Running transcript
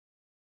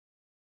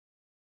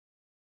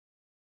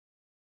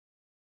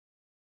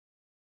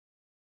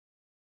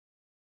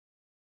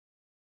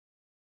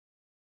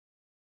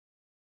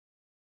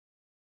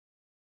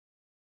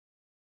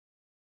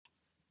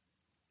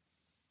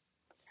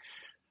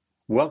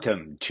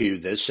Welcome to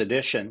this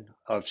edition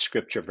of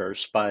Scripture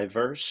Verse by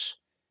Verse.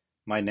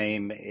 My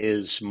name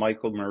is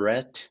Michael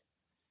Moret.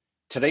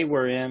 Today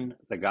we're in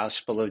the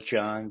Gospel of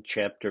John,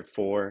 chapter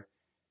 4,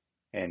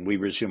 and we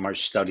resume our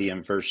study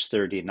in verse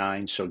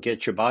 39. So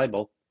get your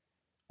Bible,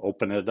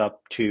 open it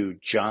up to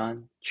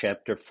John,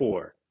 chapter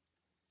 4.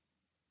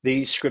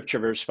 The Scripture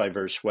Verse by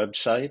Verse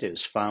website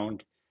is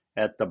found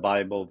at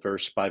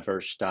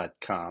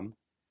thebibleversebyverse.com.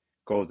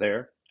 Go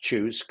there,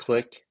 choose,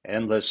 click,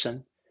 and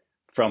listen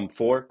from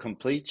 4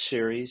 complete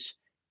series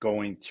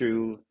going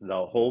through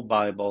the whole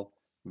Bible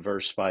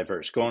verse by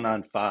verse, going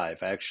on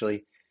 5.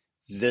 Actually,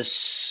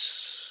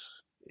 this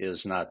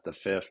is not the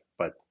 5th,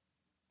 but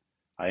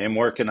I am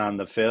working on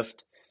the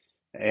 5th,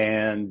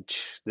 and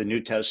the New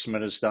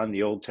Testament is done,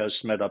 the Old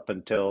Testament up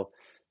until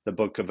the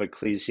book of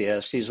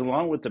Ecclesiastes,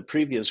 along with the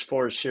previous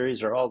 4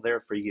 series, are all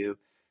there for you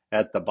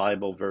at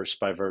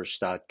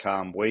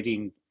thebibleversebyverse.com,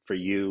 waiting for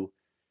you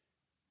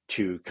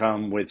to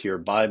come with your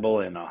Bible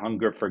and a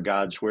hunger for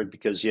God's Word,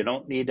 because you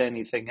don't need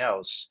anything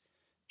else.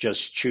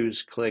 Just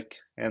choose, click,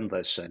 and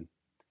listen.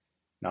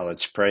 Now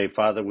let's pray.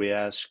 Father, we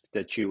ask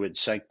that you would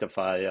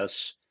sanctify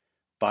us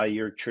by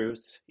your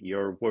truth.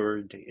 Your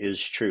Word is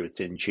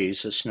truth. In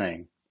Jesus'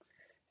 name,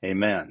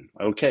 amen.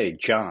 Okay,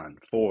 John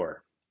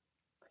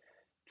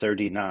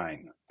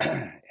 4:39.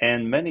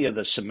 And many of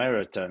the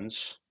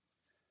Samaritans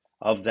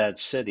of that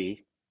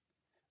city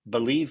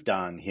believed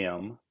on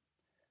him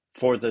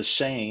for the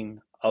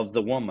saying of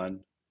the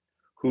woman,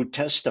 who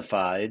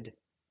testified,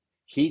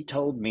 "He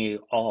told me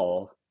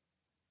all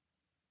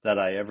that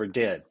I ever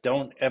did."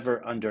 Don't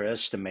ever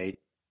underestimate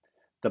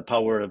the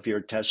power of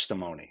your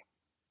testimony.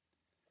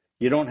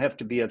 You don't have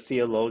to be a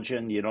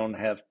theologian. You don't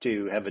have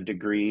to have a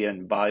degree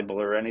in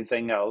Bible or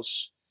anything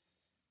else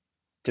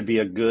to be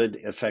a good,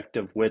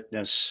 effective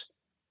witness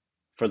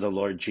for the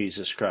Lord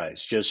Jesus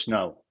Christ. Just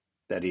know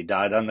that he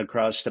died on the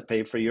cross to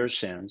pay for your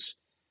sins,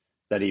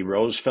 that he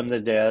rose from the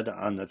dead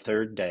on the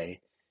 3rd day,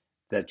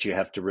 that you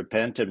have to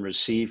repent and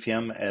receive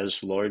him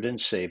as Lord and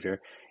Savior.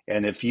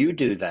 And if you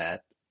do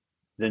that,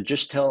 then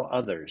just tell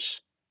others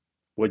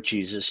what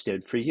Jesus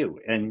did for you.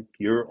 And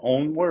your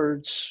own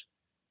words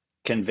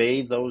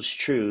convey those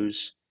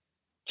truths.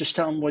 Just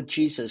tell them what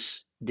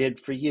Jesus did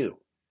for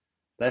you.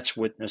 That's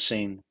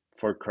witnessing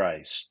for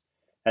Christ.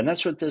 And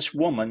that's what this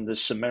woman, the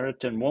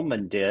Samaritan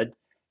woman, did.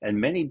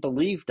 And many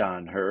believed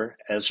on her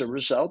as a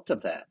result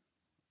of that.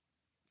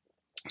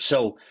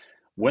 So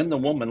when the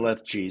woman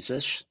left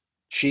Jesus,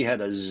 she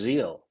had a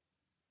zeal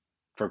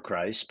for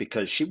Christ,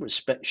 because she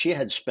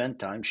had spent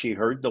time, she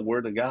heard the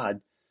word of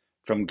God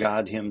from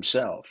God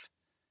himself.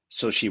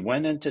 So she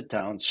went into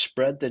town,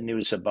 spread the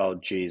news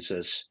about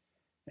Jesus,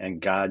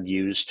 and God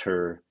used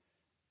her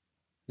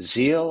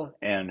zeal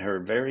and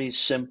her very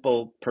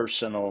simple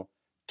personal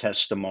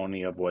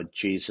testimony of what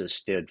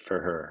Jesus did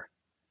for her.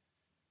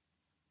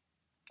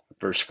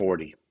 Verse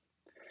 40.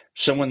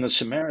 So when the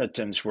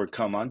Samaritans were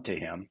come unto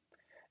him,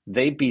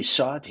 they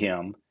besought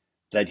him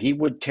that he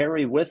would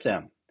tarry with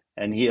them,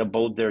 and he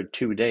abode there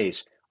 2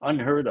 days.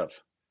 Unheard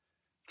of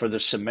for the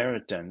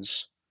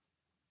Samaritans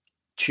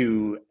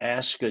to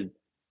ask a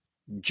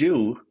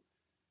Jew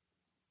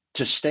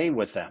to stay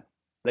with them.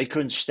 They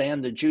couldn't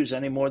stand the Jews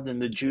any more than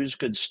the Jews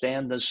could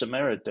stand the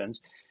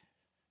Samaritans.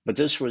 But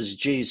this was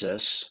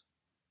Jesus,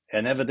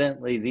 and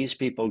evidently these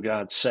people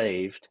got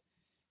saved.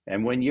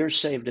 And when you're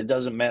saved, it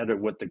doesn't matter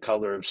what the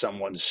color of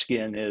someone's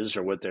skin is,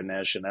 or what their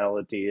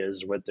nationality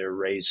is, what their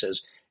race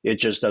is. It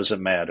just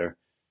doesn't matter,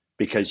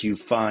 because you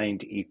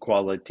find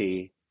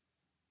equality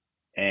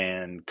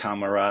and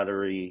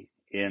camaraderie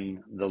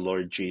in the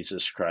Lord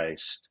Jesus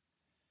Christ.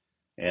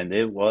 And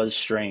it was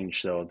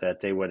strange, though, that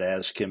they would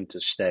ask him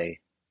to stay,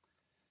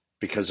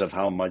 because of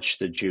how much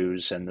the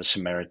Jews and the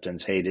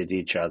Samaritans hated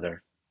each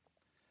other.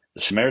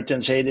 The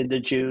Samaritans hated the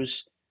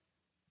Jews,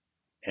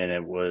 and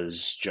it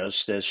was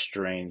just as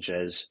strange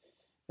as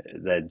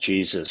that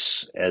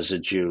Jesus, as a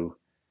Jew,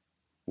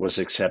 was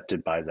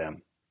accepted by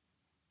them.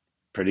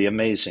 Pretty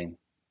amazing.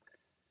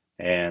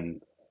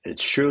 And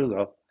it's true,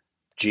 though.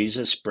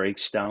 Jesus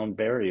breaks down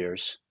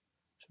barriers,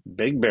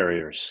 big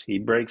barriers. He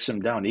breaks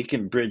them down. He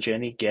can bridge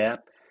any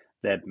gap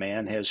that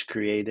man has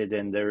created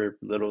in their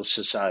little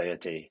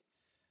society.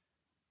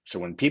 So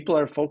when people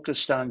are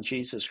focused on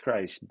Jesus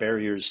Christ,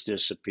 barriers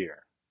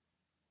disappear.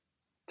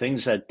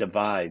 Things that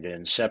divide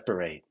and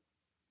separate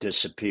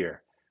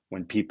disappear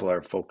when people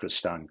are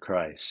focused on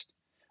Christ.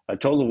 I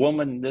told a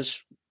woman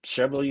this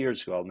several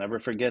years ago. I'll never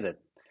forget it.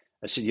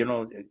 I said, you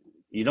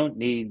don't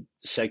need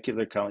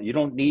secular counseling. You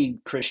don't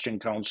need Christian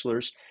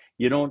counselors.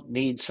 You don't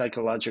need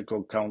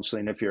psychological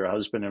counseling if your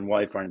husband and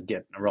wife aren't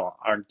getting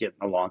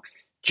along.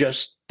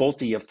 Just both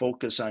of you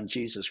focus on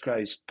Jesus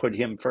Christ, put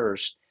him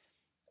first,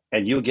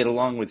 and you'll get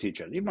along with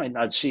each other. You might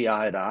not see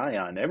eye to eye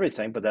on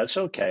everything, but that's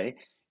okay.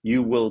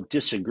 You will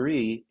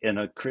disagree in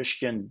a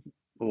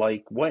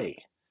Christian-like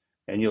way,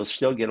 and you'll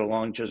still get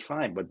along just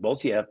fine. But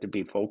both of you have to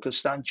be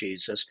focused on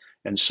Jesus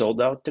and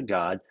sold out to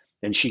God.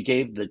 And she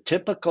gave the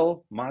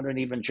typical modern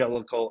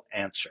evangelical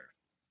answer.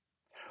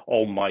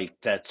 "Oh, Mike,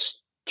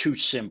 that's too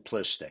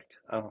simplistic."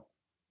 Oh,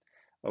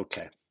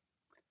 okay.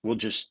 We'll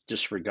just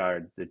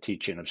disregard the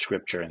teaching of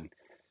Scripture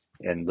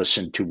and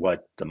listen to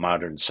what the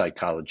modern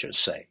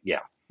psychologists say.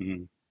 Yeah,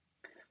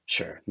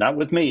 sure. Not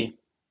with me.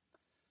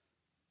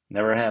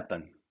 Never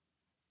happened.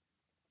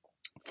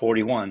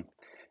 41.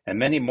 And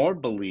many more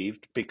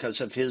believed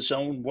because of his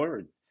own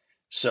word.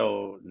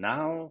 So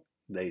now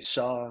they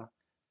saw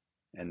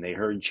and they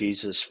heard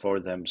Jesus for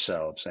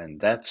themselves. And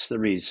that's the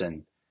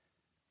reason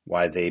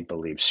why they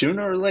believe.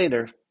 Sooner or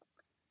later,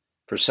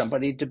 for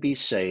somebody to be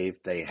saved,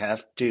 they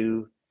have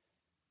to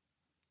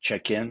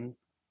check in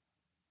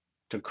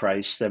to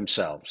Christ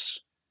themselves.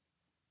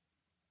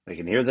 They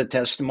can hear the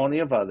testimony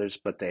of others,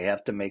 but they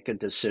have to make a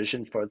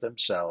decision for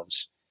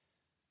themselves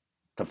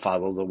to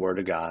follow the Word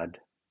of God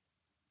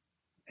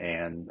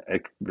and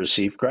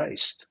receive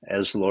Christ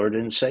as Lord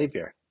and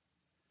Savior.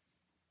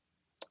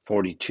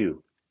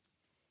 42.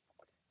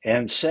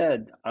 And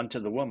said unto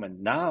the woman,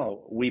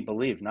 now we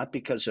believe, not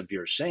because of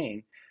your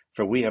saying,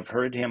 for we have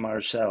heard him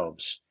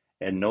ourselves,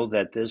 and know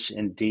that this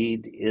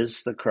indeed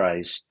is the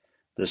Christ,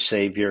 the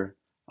Savior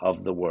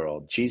of the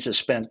world. Jesus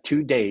spent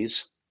 2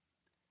 days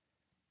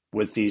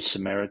with these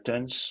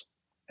Samaritans,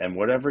 and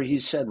whatever he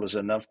said was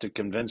enough to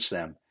convince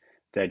them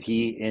that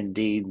he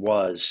indeed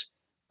was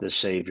the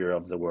Savior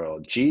of the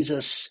world.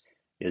 Jesus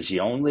is the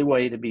only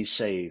way to be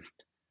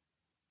saved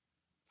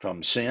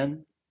from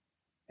sin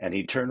and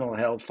eternal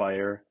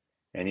hellfire,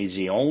 and he's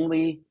the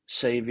only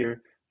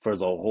Savior for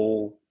the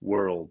whole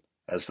world,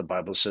 as the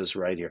Bible says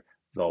right here,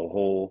 the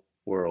whole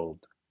world.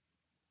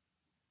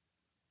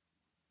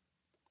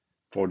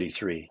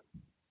 43.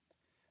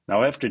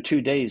 Now after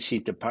 2 days he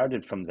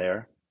departed from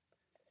there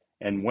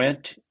and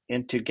went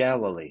into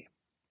Galilee.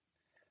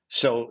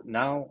 So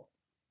now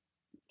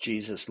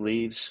Jesus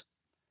leaves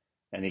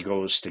and he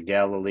goes to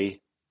Galilee,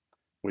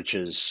 which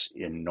is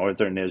in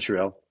northern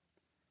Israel.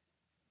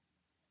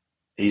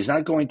 He's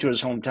not going to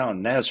his hometown,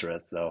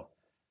 Nazareth, though.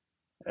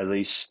 At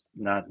least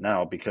not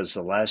now, because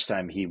the last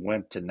time he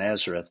went to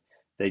Nazareth,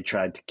 they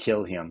tried to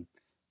kill him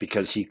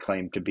because he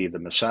claimed to be the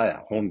Messiah.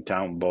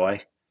 Hometown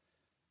boy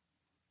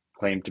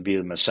claimed to be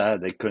the Messiah.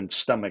 They couldn't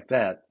stomach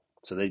that,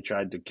 so they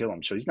tried to kill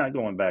him. So he's not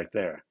going back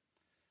there.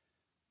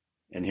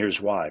 And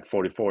here's why.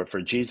 44,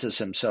 for Jesus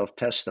himself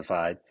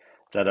testified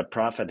that a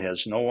prophet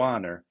has no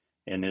honor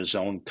in his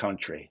own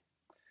country.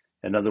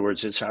 In other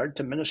words, it's hard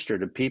to minister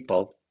to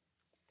people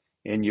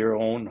in your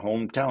own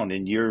hometown,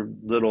 in your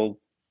little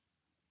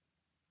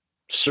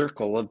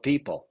circle of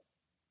people.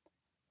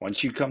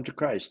 Once you come to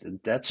Christ,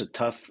 that's a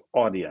tough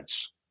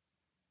audience.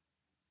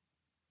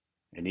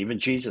 And even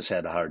Jesus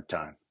had a hard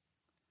time.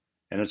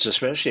 And it's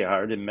especially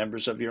hard in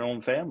members of your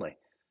own family.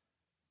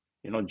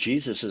 You know,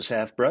 Jesus'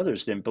 half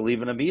brothers didn't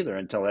believe in him either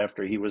until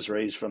after he was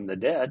raised from the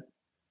dead.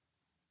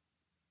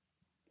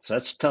 So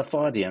that's a tough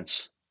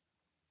audience.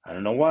 I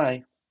don't know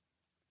why,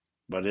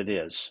 but it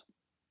is.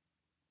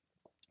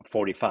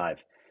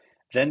 45.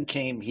 Then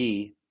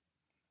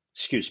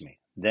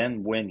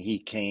when he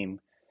came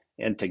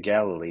into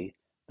Galilee,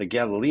 the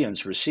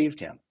Galileans received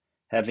him,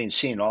 having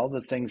seen all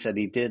the things that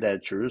he did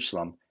at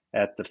Jerusalem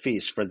at the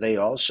feast, for they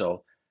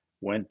also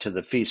went to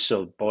the feast.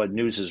 So, boy,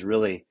 news is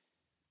really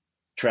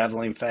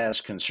traveling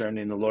fast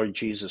concerning the Lord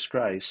Jesus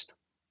Christ.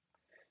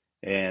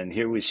 And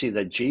here we see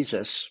that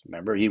Jesus,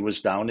 remember, he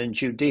was down in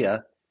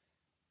Judea.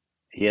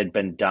 He had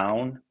been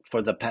down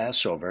for the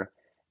Passover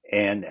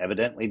and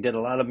evidently did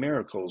a lot of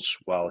miracles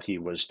while he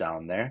was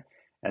down there.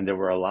 And there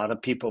were a lot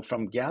of people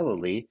from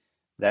Galilee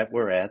that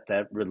were at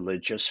that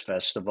religious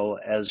festival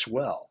as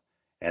well.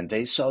 And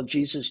they saw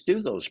Jesus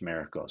do those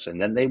miracles.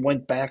 And then they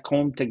went back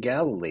home to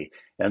Galilee.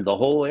 And the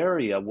whole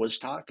area was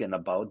talking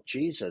about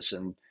Jesus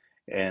and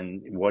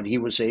what he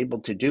was able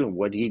to do,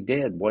 what he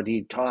did, what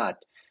he taught.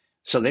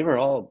 So they were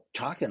all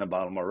talking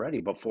about him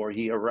already before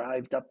he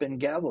arrived up in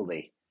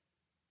Galilee.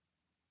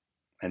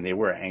 And they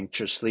were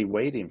anxiously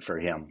waiting for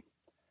him.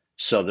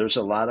 So there's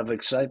a lot of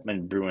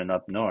excitement brewing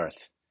up north.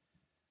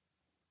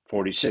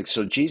 46.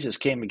 So Jesus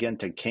came again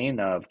to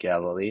Cana of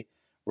Galilee,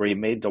 where he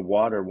made the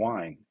water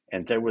wine.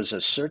 And there was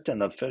a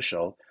certain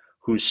official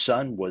whose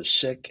son was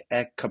sick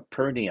at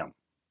Capernaum.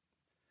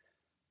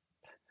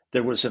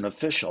 There was an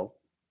official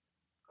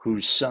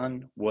whose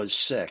son was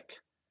sick.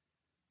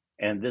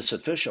 And this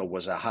official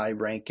was a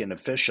high-ranking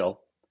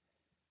official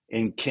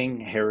in King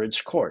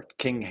Herod's court.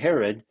 King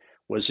Herod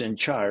was in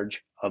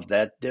charge of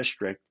that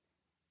district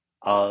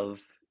of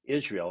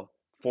Israel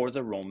for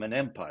the Roman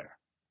Empire.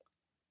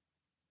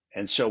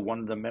 And so one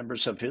of the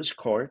members of his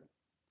court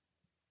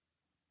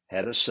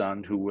had a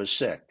son who was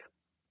sick.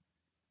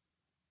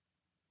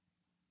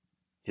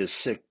 His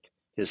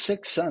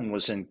sick son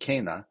was in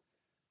Cana,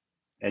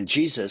 and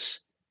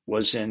Jesus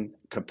was in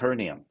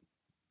Capernaum.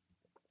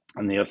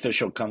 And the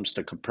official comes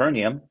to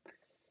Capernaum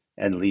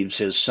and leaves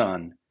his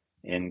son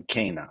in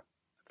Cana.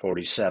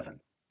 47.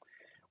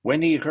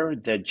 When he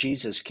heard that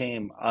Jesus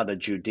came out of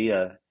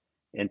Judea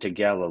into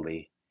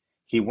Galilee,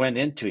 he went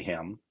unto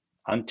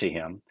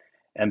him,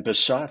 and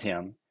besought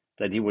him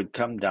that he would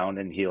come down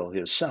and heal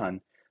his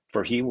son,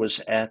 for he was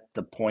at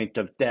the point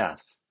of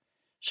death.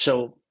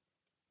 So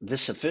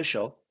this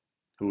official,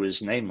 who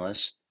is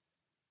nameless,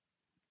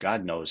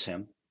 God knows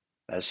him,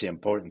 That's the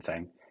important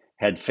thing.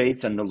 Had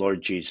faith in the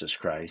Lord Jesus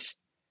Christ,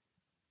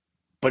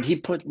 but he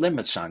put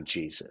limits on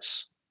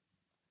Jesus,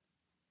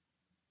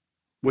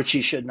 which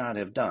he should not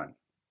have done.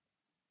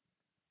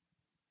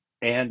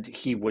 And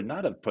he would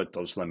not have put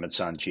those limits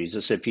on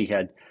Jesus if he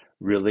had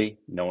really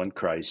known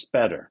Christ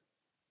better.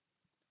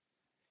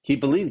 He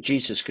believed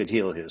Jesus could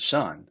heal his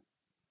son,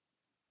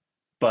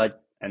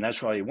 and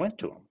that's why he went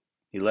to him.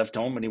 He left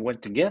home and he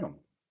went to get him.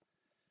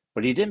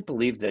 But he didn't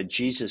believe that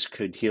Jesus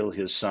could heal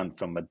his son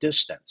from a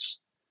distance.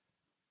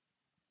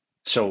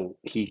 So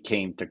he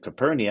came to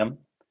Capernaum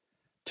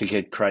to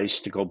get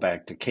Christ to go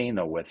back to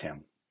Cana with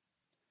him.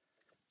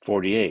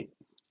 48.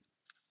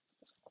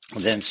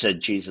 Then said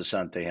Jesus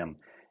unto him,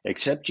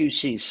 except you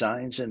see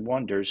signs and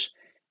wonders,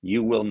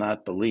 you will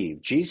not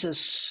believe.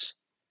 Jesus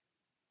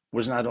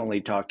was not only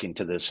talking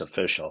to this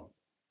official,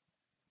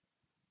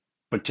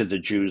 but to the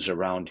Jews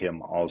around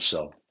him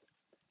also.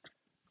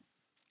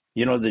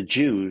 You know, the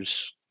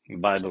Jews, the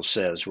Bible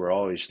says, were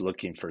always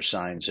looking for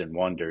signs and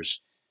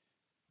wonders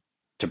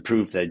to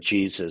prove that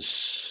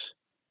Jesus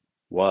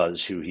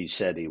was who he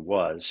said he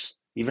was.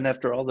 Even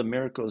after all the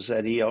miracles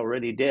that he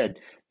already did,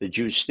 the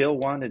Jews still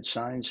wanted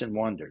signs and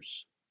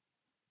wonders.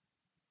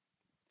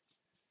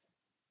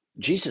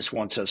 Jesus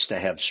wants us to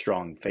have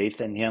strong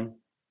faith in him.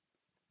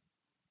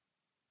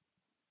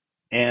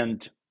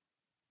 And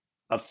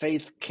a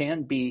faith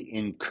can be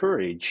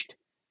encouraged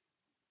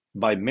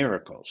by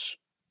miracles.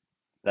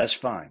 That's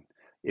fine.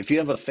 If you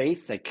have a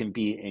faith that can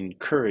be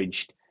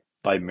encouraged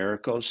by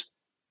miracles,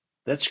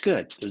 that's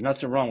good. There's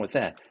nothing wrong with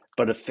that.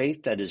 But a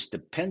faith that is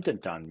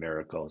dependent on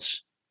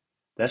miracles,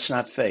 that's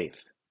not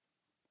faith.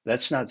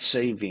 That's not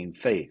saving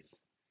faith.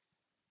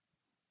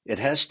 It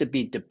has to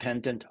be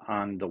dependent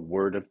on the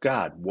Word of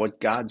God,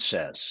 what God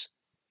says.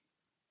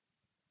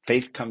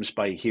 Faith comes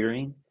by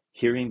hearing,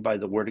 hearing by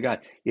the Word of God.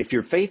 If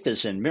your faith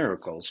is in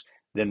miracles,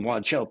 then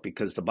watch out,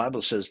 because the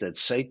Bible says that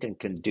Satan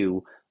can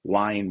do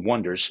lying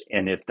wonders.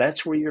 And if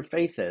that's where your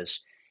faith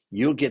is,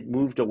 you'll get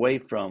moved away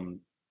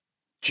from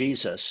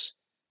Jesus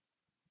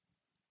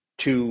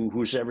to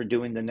who's ever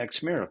doing the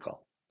next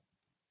miracle.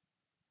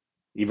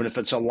 Even if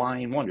it's a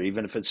lying wonder,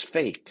 even if it's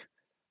fake,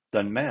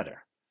 doesn't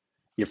matter.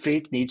 Your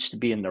faith needs to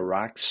be in the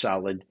rock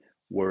solid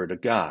Word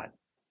of God.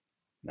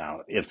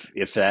 Now,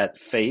 if that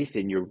faith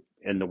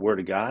in the Word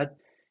of God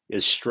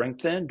is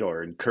strengthened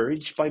or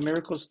encouraged by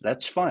miracles,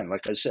 that's fine.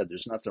 Like I said,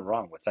 there's nothing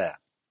wrong with that.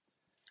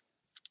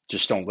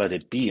 Just don't let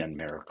it be in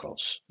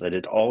miracles. Let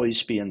it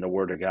always be in the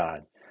Word of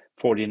God.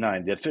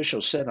 49, the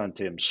official said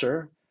unto him,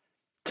 Sir,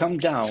 come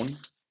down,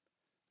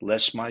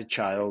 lest my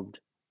child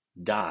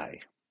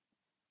die.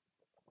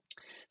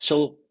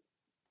 So,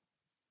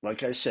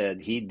 like I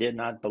said, he did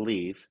not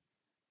believe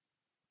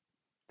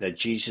that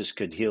Jesus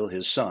could heal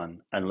his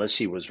son unless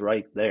he was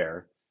right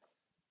there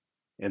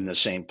in the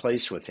same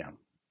place with him.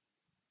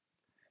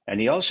 And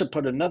he also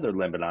put another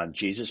limit on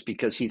Jesus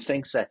because he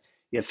thinks that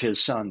if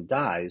his son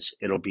dies,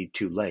 it'll be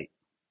too late.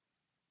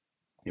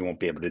 He won't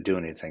be able to do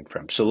anything for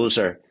him. So those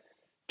are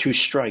two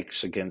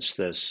strikes against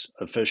this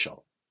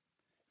official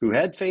who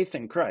had faith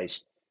in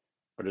Christ,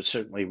 but it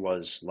certainly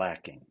was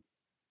lacking.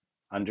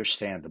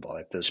 Understandable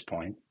at this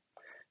point.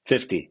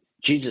 50,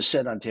 Jesus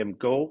said unto him,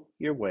 Go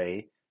your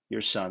way,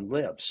 your son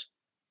lives.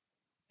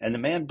 And the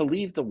man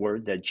believed the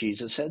word that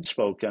Jesus had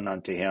spoken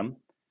unto him,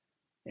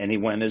 and he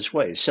went his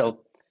way.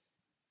 So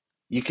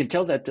you can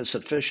tell that this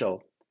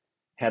official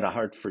had a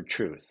heart for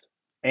truth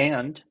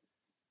and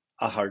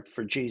a heart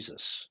for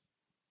Jesus.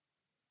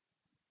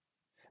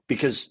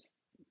 Because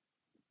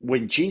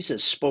when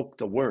Jesus spoke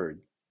the word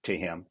to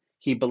him,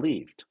 he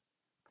believed.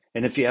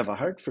 And if you have a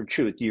heart for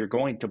truth, you're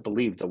going to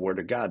believe the word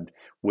of God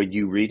when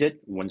you read it,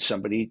 when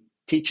somebody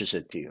teaches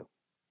it to you.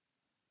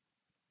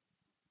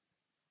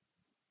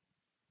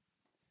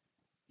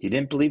 He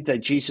didn't believe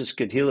that Jesus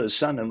could heal his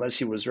son unless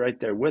he was right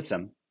there with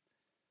him.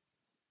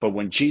 But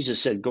when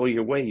Jesus said, Go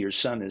your way, your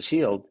son is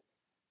healed,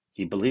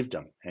 he believed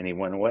him and he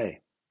went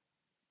away.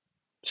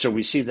 So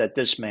we see that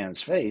this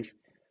man's faith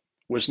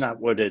was not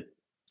what it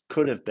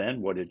could have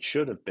been, what it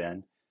should have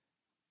been,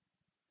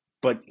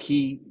 but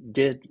he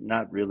did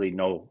not really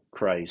know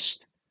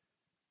Christ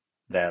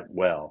that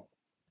well.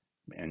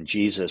 And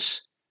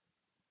Jesus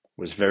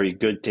was very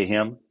good to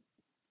him.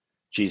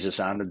 Jesus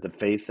honored the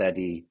faith that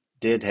he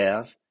did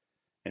have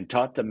and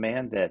taught the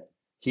man that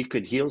he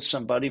could heal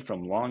somebody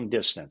from long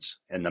distance.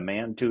 And the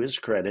man, to his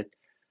credit,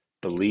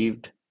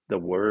 believed the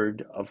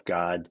word of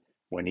God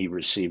when he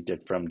received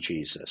it from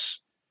Jesus.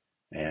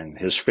 And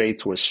his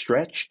faith was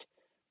stretched,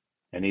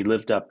 and he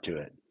lived up to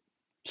it.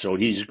 So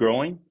he's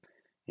growing,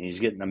 and he's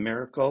getting a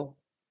miracle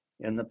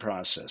in the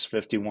process.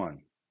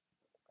 51.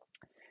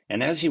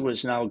 And as he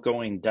was now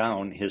going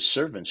down, his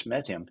servants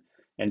met him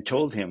and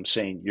told him,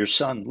 saying, Your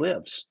son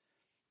lives.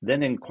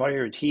 Then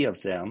inquired he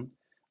of them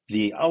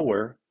the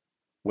hour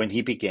when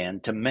he began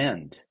to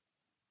mend.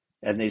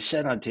 And they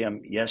said unto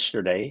him,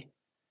 Yesterday,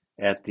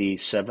 at the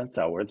 7th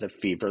hour, the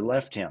fever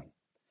left him.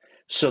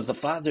 So the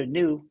father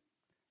knew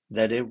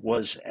that it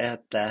was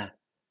at the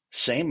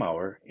same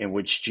hour in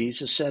which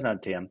Jesus said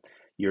unto him,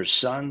 Your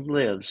son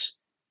lives.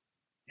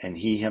 and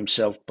he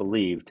himself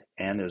believed,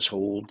 and his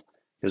whole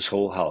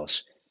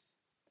house.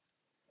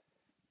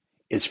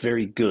 It's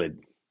very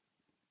good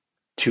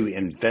to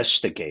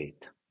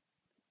investigate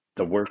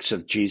the works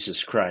of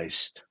Jesus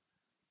Christ.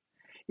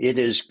 It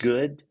is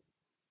good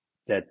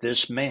that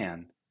this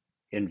man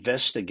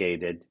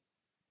investigated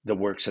the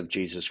works of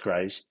Jesus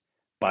Christ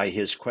by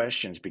his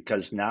questions,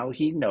 because now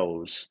he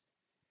knows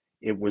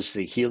it was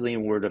the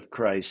healing word of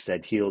Christ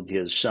that healed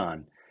his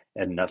son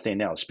and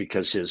nothing else,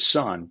 because his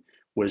son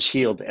was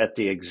healed at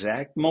the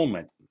exact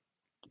moment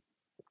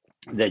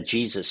that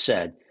Jesus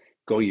said,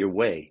 "Go your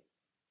way,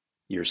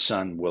 your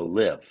son will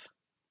live."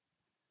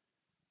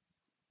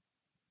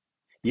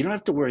 You don't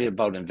have to worry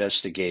about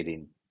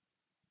investigating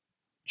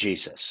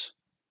Jesus.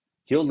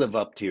 He'll live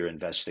up to your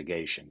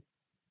investigation.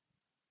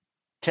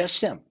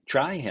 Test him,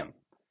 try him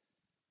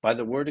by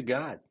the word of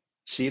God.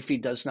 See if he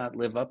does not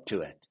live up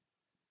to it.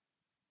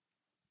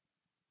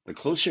 The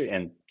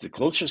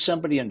closer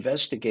somebody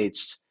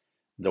investigates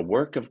the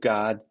work of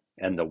God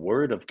and the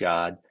word of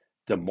God,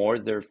 the more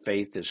their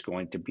faith is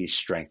going to be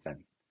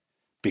strengthened,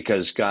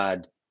 because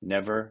God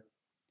never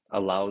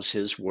allows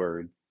his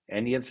word,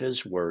 any of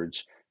his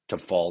words, to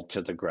fall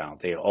to the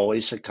ground. They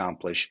always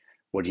accomplish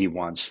what he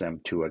wants them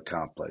to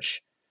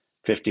accomplish.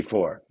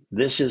 54.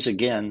 This is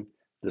again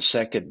the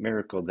second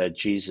miracle that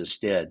Jesus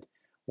did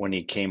when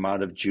he came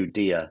out of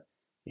Judea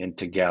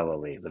into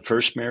Galilee. The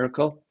first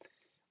miracle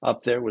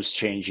up there was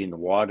changing the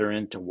water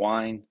into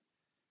wine,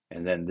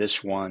 and then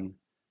this one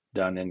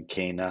done in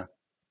Cana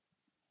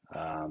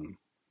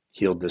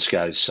healed this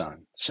guy's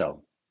son.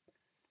 So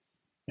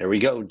there we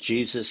go.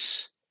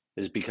 Jesus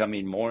is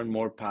becoming more and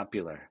more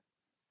popular,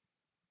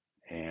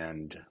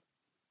 and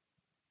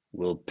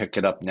we'll pick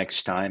it up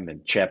next time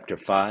in chapter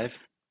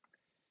 5.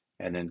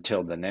 And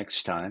until the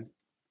next time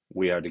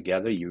we are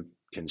together, you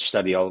can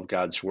study all of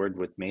God's Word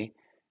with me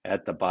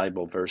at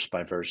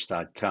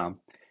thebibleversebyverse.com.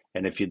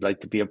 And if you'd like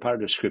to be a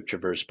part of Scripture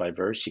Verse by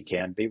Verse, you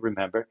can be.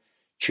 Remember,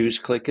 choose,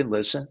 click, and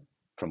listen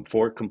from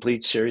 4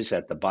 complete series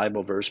at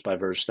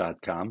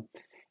thebibleversebyverse.com.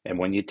 And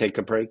when you take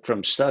a break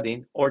from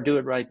studying, or do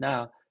it right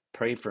now,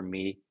 pray for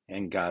me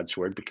and God's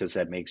Word, because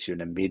that makes you an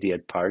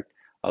immediate part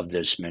of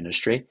this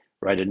ministry.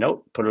 Write a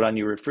note, put it on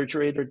your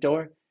refrigerator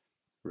door,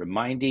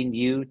 reminding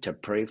you to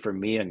pray for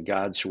me and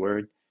God's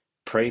Word.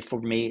 Pray for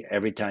me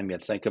every time you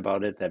think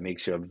about it. That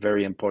makes you a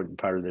very important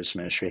part of this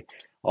ministry.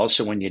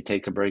 Also, when you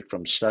take a break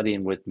from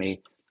studying with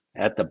me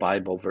at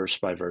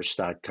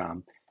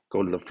thebibleversebyverse.com,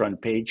 go to the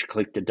front page,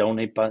 click the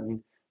donate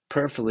button,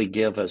 prayerfully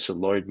give as the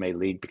Lord may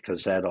lead,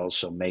 because that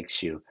also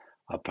makes you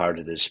a part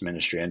of this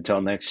ministry.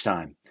 Until next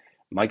time,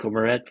 Michael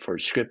Moret for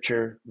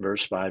Scripture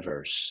Verse by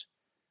Verse.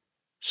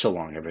 So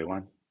long,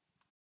 everyone.